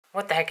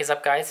What the heck is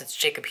up, guys? It's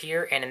Jacob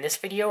here, and in this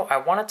video I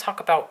want to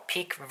talk about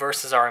peak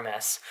versus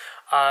RMS.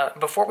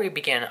 Before we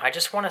begin, I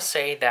just want to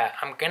say that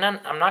I'm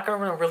not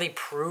gonna really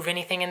prove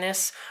anything in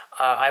this.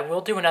 I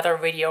will do another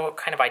video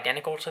kind of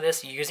identical to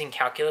this using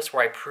calculus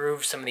where I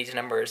prove some of these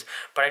numbers,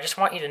 but I just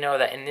want you to know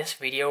that in this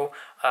video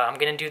I'm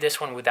gonna do this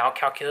one without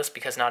calculus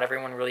because not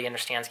everyone really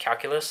understands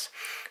calculus.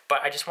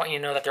 But I just want you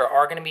to know that there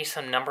are going to be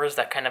some numbers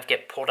that kind of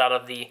get pulled out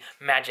of the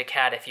magic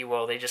hat, if you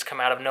will. They just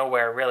come out of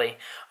nowhere, really.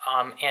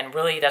 And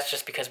really, that's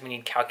just because we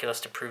need calculus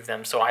to prove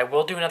them. So I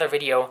will do another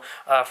video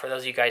for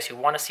those of you guys who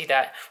want to see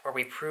that, where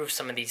we prove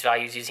some of these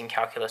values using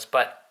calculus.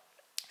 But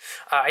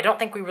I don't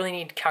think we really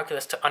need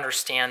calculus to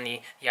understand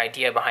the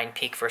idea behind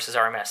peak versus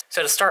RMS.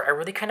 So to start, I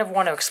really kind of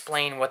want to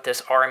explain what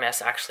this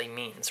RMS actually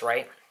means,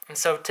 right? And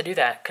so to do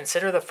that,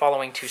 consider the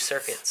following two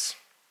circuits.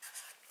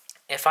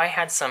 If I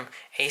had some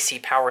AC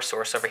power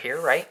source over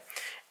here, right,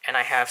 and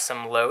I have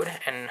some load,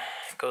 and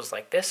it goes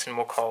like this, and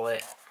we'll call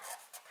it,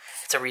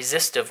 it's a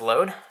resistive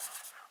load,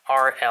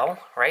 RL,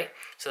 right?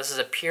 So this is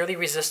a purely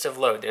resistive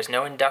load. There's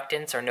no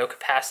inductance or no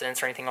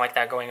capacitance or anything like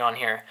that going on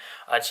here.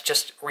 It's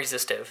just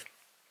resistive.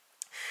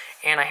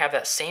 And I have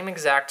that same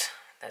exact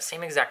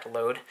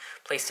load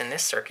placed in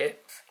this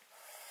circuit.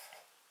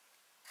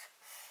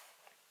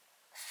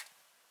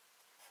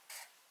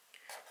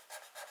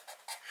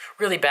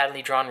 Really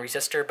badly drawn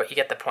resistor, but you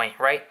get the point,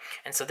 right?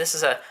 And so this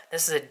is a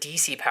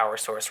DC power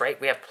source, right?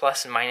 We have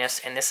plus and minus,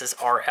 and this is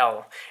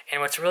RL.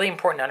 And what's really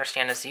important to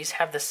understand is these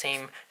have the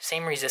same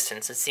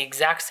resistance. It's the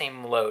exact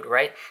same load,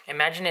 right?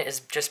 Imagine it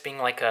as just being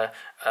like a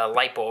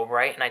light bulb,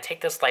 right? And I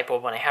take this light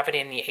bulb and I have it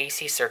in the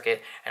AC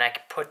circuit, and I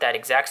can put that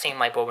exact same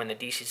light bulb in the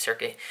DC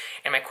circuit.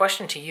 And my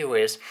question to you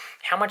is,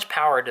 how much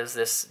power does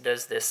this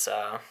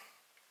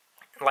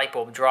light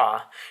bulb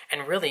draw?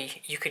 And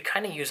really, you could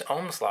kind of use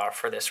Ohm's law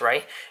for this,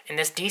 right? In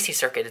this DC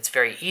circuit, it's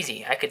very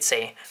easy. I could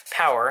say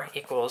power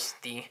equals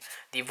the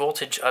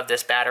voltage of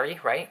this battery,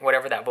 right?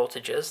 Whatever that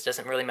voltage is,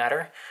 doesn't really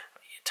matter,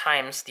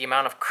 times the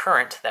amount of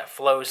current that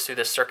flows through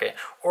this circuit.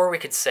 Or we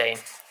could say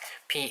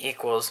P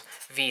equals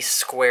V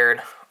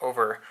squared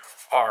over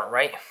R,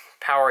 right?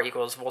 Power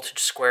equals voltage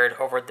squared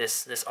over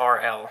this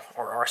RL,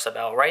 or R sub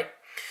L, right?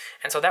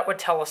 And so that would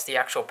tell us the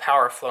actual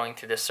power flowing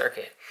through this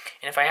circuit.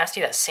 And if I asked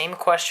you that same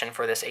question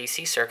for this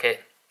AC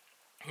circuit,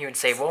 you would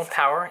say, well,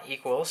 power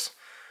equals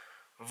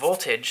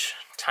voltage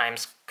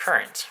times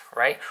current,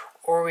 right?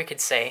 Or we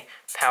could say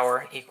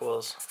power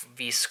equals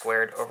V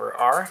squared over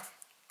R,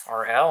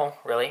 RL,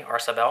 really, R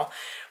sub L.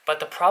 But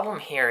the problem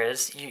here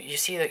is,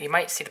 you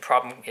might see the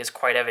problem is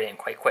quite evident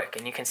quite quick.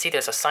 And you can see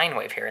there's a sine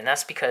wave here, and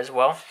that's because,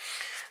 well,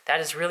 that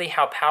is really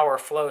how power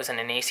flows in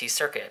an AC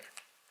circuit.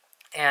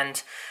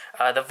 And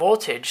the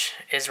voltage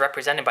is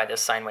represented by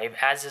this sine wave,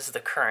 as is the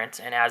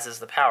current and as is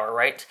the power,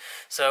 right?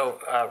 So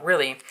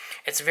really,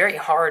 it's very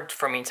hard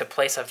for me to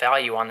place a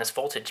value on this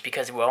voltage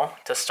because, well,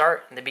 to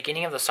start, the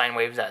beginning of the sine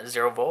wave is at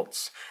 0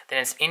 volts, then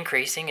it's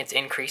increasing, it's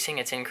increasing,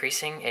 it's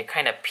increasing, it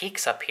kind of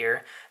peaks up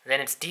here, then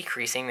it's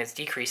decreasing,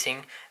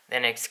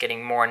 then it's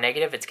getting more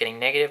negative, it's getting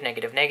negative,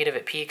 negative, negative,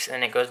 it peaks, and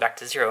then it goes back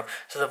to 0.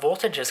 So the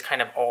voltage is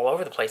kind of all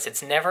over the place.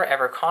 It's never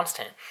ever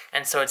constant.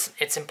 And so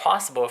it's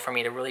impossible for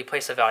me to really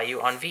place a value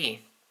on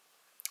V.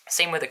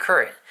 Same with the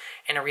current.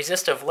 In a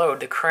resistive load,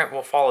 the current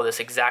will follow this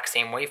exact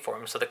same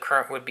waveform. So the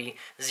current would be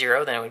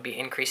 0, then it would be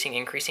increasing,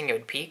 increasing, it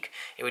would peak,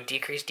 it would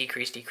decrease,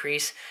 decrease,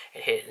 decrease,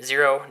 it hit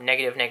 0,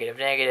 negative, negative,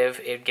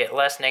 negative, it would get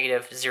less,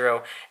 negative,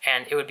 0,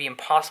 and it would be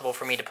impossible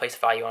for me to place a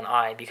value on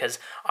I, because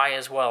I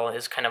as well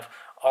is kind of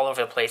all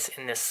over the place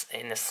in this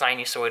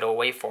sinusoidal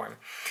waveform.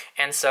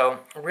 And so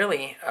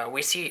really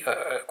we see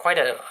quite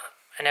an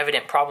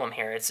evident problem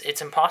here.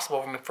 It's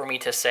impossible for me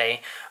to say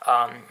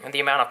the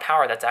amount of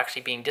power that's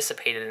actually being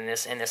dissipated in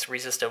this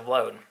resistive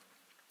load.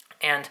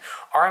 And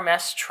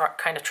RMS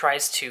kind of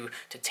tries to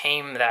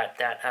tame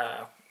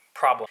that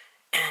problem.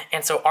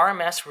 And so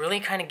RMS really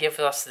kind of gives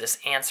us this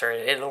answer.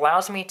 It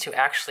allows me to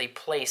actually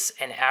place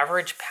an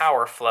average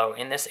power flow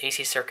in this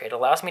AC circuit. It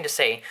allows me to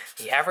say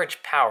the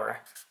average power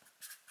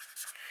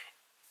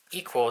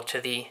equal to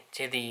the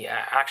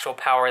actual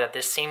power that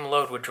this same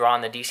load would draw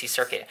in the DC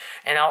circuit.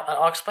 And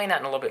I'll explain that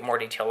in a little bit more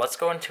detail. Let's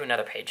go into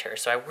another page here.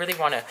 So I really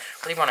want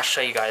to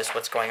show you guys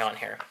what's going on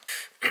here.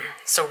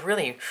 So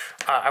really,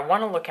 I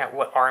want to look at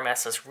what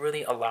RMS is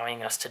really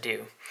allowing us to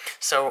do.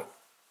 So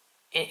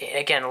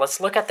again,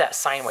 let's look at that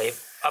sine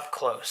wave up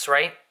close,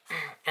 right?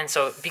 And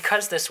so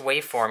because this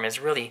waveform is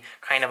really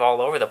kind of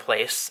all over the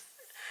place,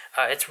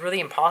 it's really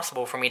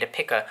impossible for me to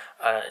pick a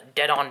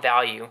dead-on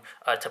value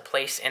to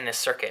place in this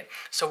circuit.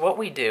 So what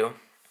we do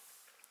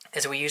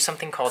is we use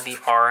something called the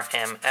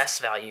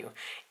RMS value.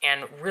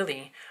 And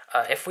really,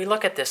 if we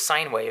look at this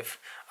sine wave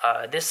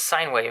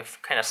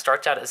kind of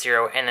starts out at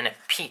 0 and then it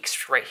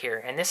peaks right here.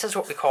 And this is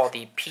what we call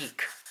the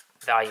peak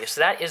value. So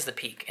that is the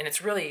peak, and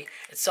it's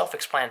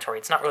self-explanatory.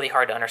 It's not really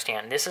hard to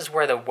understand. This is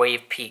where the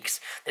wave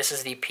peaks. This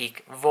is the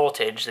peak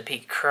voltage, the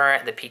peak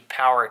current, the peak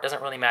power. It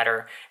doesn't really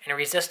matter. In a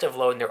resistive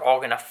load, they're all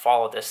going to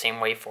follow the same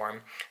waveform.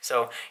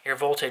 So your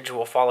voltage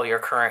will follow your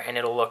current, and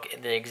it'll look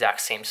the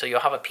exact same. So you'll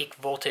have a peak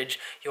voltage,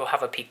 you'll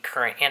have a peak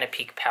current, and a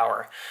peak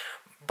power.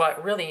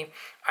 But really,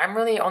 I'm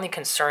really only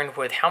concerned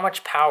with how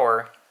much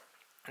power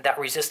that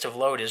resistive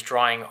load is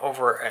drawing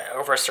over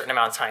a certain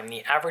amount of time,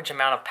 the average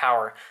amount of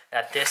power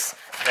that this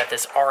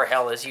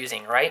RL is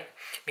using, right?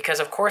 Because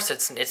of course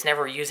it's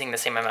never using the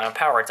same amount of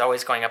power, it's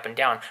always going up and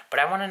down, but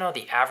I want to know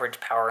the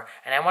average power,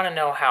 and I want to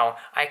know how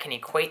I can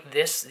equate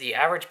the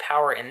average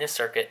power in this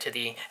circuit to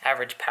the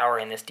average power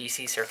in this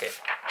DC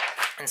circuit.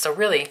 And so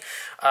really,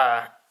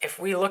 if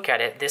we look at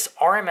it, this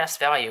RMS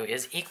value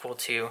is equal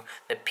to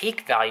the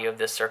peak value of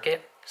this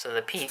circuit, so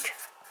the peak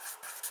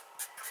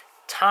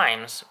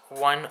times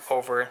 1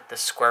 over the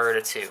square root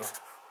of 2.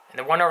 And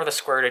the 1 over the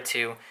square root of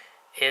 2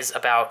 is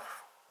about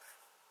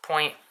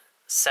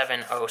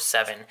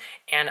 0.707.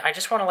 And I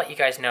just want to let you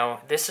guys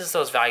know, this is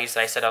those values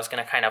that I said I was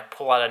going to kind of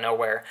pull out of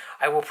nowhere.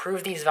 I will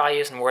prove these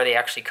values and where they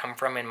actually come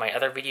from in my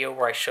other video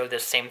where I show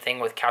this same thing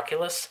with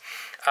calculus.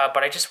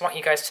 But I just want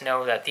you guys to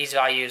know that these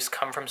values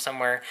come from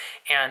somewhere,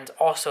 and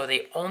also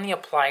they only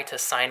apply to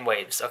sine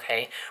waves,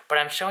 okay? But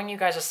I'm showing you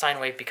guys a sine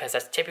wave because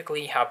that's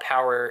typically how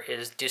power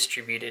is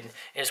distributed,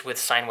 is with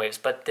sine waves.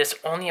 But this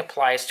only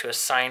applies to a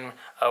sine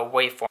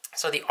waveform.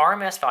 So the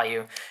RMS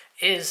value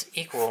is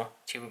equal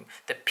to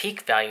the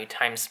peak value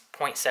times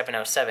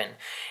 0.707,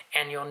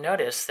 and you'll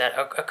notice that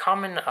a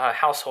common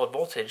household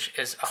voltage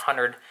is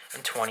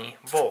 120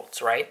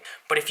 volts, right?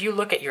 But if you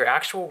look at your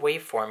actual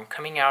waveform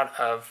coming out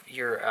of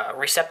your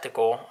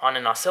receptacle on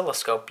an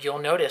oscilloscope, you'll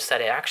notice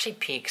that it actually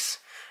peaks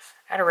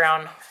at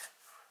around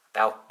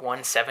about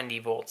 170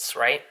 volts,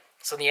 right?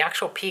 So the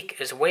actual peak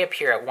is way up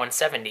here at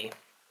 170.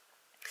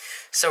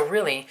 So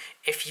really,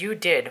 if you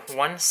did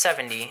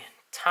 170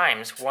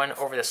 times 1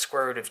 over the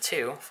square root of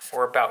 2,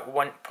 or about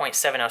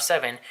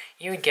 1.707,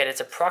 you would get it's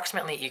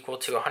approximately equal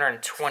to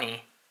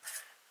 120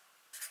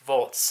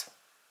 volts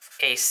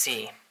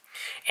AC.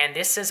 And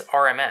this is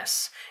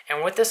RMS.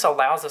 And what this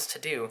allows us to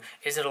do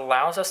is it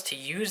allows us to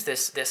use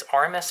this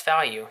RMS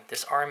value,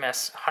 this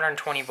RMS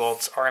 120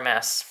 volts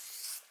RMS.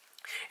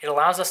 It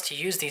allows us to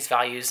use these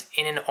values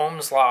in an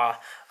Ohm's law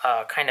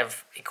kind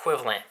of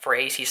equivalent for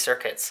AC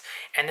circuits.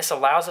 And this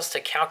allows us to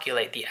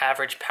calculate the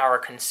average power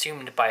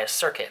consumed by a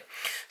circuit.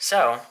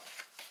 So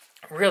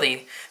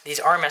really, these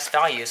RMS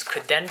values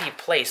could then be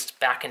placed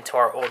back into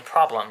our old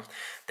problem.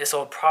 This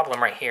old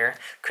problem right here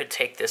could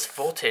take this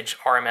voltage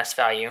RMS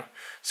value,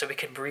 so we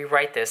could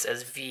rewrite this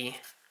as VRMS.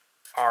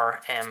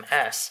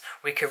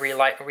 We could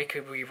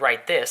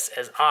rewrite this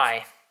as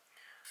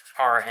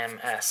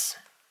IRMS.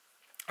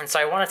 And so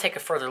I want to take a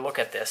further look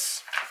at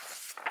this.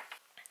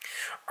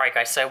 Alright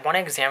guys, so I want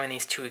to examine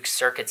these two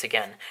circuits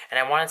again, and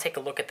I want to take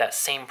a look at that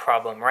same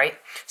problem, right?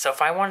 So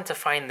if I wanted to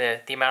find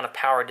the amount of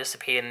power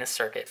dissipated in this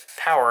circuit,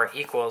 power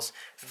equals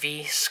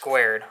V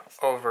squared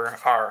over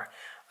R.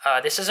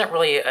 This isn't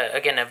really,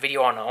 again, a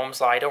video on Ohm's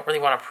law. I don't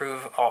really want to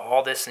prove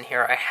all this in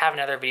here. I have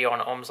another video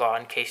on Ohm's law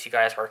in case you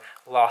guys are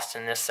lost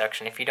in this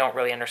section. If you don't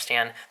really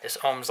understand this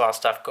Ohm's law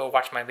stuff, go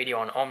watch my video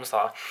on Ohm's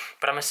law.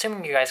 But I'm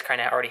assuming you guys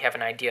kind of already have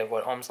an idea of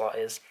what Ohm's law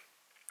is.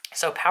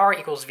 So power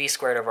equals V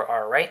squared over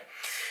R, right?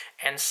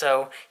 And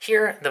so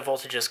here the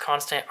voltage is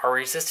constant, our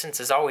resistance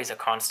is always a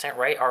constant,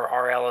 right? Our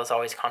RL is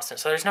always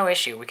constant, so there's no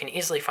issue. We can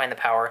easily find the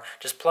power.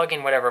 Just plug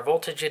in whatever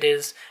voltage it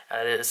is,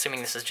 assuming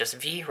this is just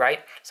V,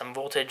 right? Some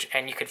voltage,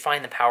 and you could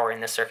find the power in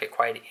this circuit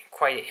quite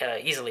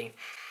easily.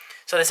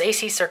 So this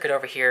AC circuit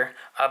over here,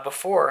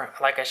 before,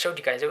 like I showed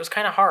you guys, it was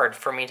kind of hard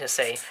for me to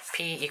say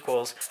P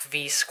equals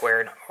V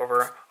squared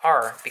over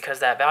R, because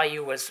that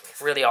value was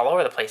really all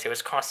over the place. It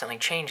was constantly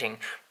changing.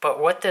 But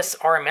what this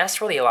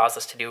RMS really allows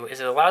us to do is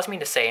it allows me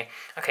to say,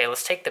 okay,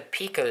 let's take the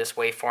peak of this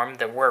waveform,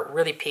 where it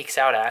really peaks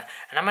out at,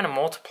 and I'm going to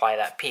multiply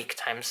that peak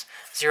times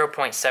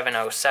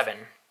 0.707.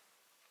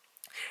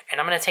 And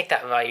I'm going to take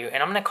that value,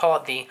 and I'm going to call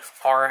it the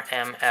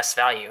RMS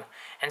value.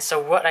 And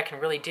so what I can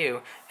really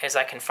do is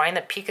I can find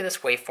the peak of this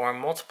waveform,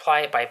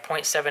 multiply it by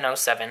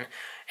 0.707,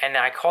 and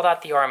I call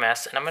that the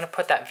RMS, and I'm going to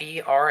put that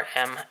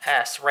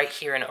VRMS right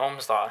here in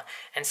Ohm's law.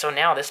 And so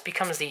now this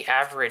becomes the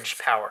average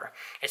power.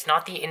 It's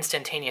not the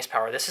instantaneous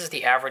power. This is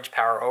the average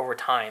power over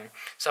time.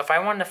 So if I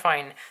wanted to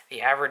find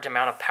the average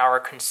amount of power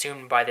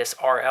consumed by this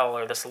RL,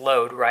 or this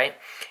load, right,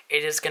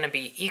 it is going to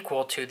be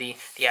equal to the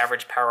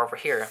average power over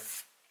here.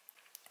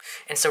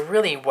 And so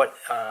really what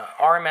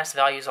RMS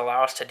values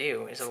allow us to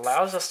do is it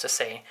allows us to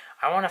say,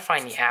 I want to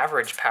find the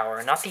average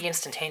power, not the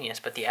instantaneous,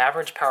 but the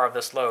average power of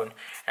this load.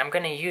 And I'm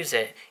going to use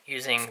it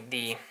using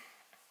the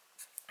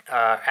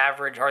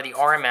average, or the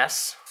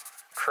RMS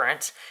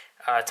current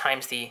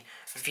times the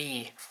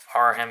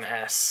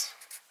VRMS.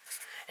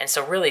 And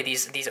so really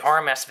these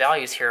RMS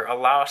values here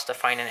allow us to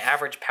find an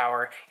average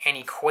power and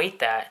equate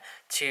that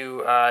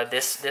to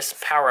this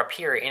power up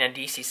here in a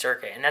DC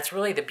circuit. And that's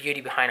really the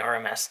beauty behind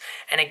RMS.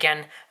 And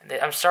again,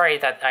 I'm sorry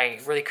that I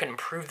really couldn't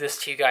prove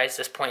this to you guys,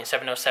 this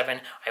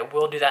 0.707. I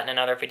will do that in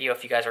another video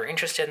if you guys are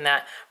interested in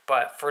that.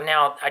 But for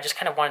now, I just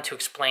kind of wanted to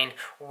explain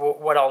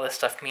what all this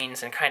stuff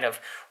means and kind of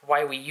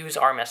why we use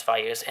RMS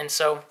values. And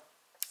so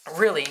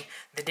really,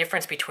 the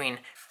difference between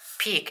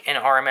peak in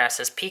RMS,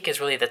 as peak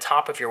is really the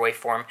top of your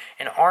waveform,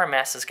 and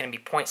RMS is going to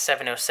be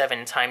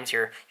 0.707 times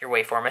your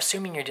waveform,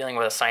 assuming you're dealing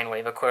with a sine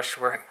wave. Of course,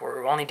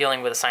 we're only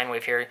dealing with a sine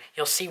wave here.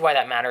 You'll see why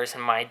that matters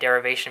in my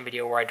derivation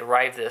video where I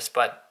derive this,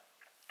 but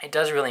it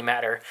does really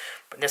matter.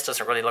 But this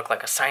doesn't really look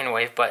like a sine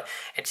wave, but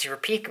it's your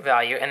peak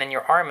value, and then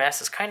your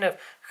RMS is kind of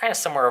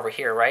somewhere over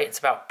here, right? It's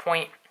about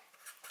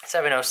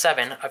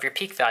 0.707 of your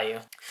peak value.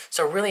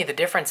 So really the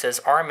difference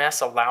is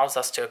RMS allows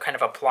us to kind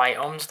of apply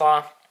Ohm's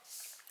law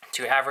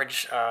to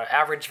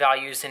average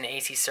values in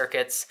AC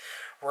circuits,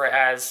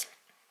 whereas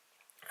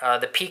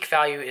the peak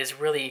value is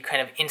really kind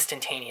of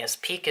instantaneous.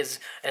 Peak is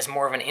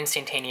more of an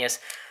instantaneous,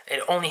 it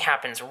only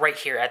happens right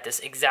here at this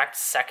exact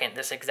second,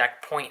 this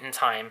exact point in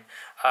time.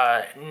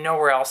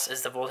 Nowhere else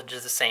is the voltage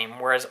the same,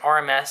 whereas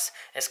RMS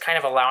is kind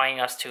of allowing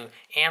us to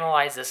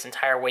analyze this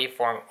entire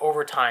waveform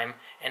over time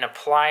and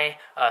apply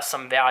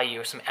some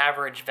value, some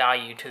average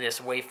value to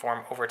this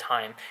waveform over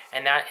time.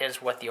 And that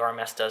is what the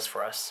RMS does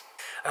for us.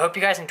 I hope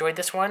you guys enjoyed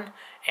this one,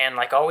 and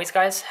like always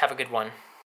guys, have a good one.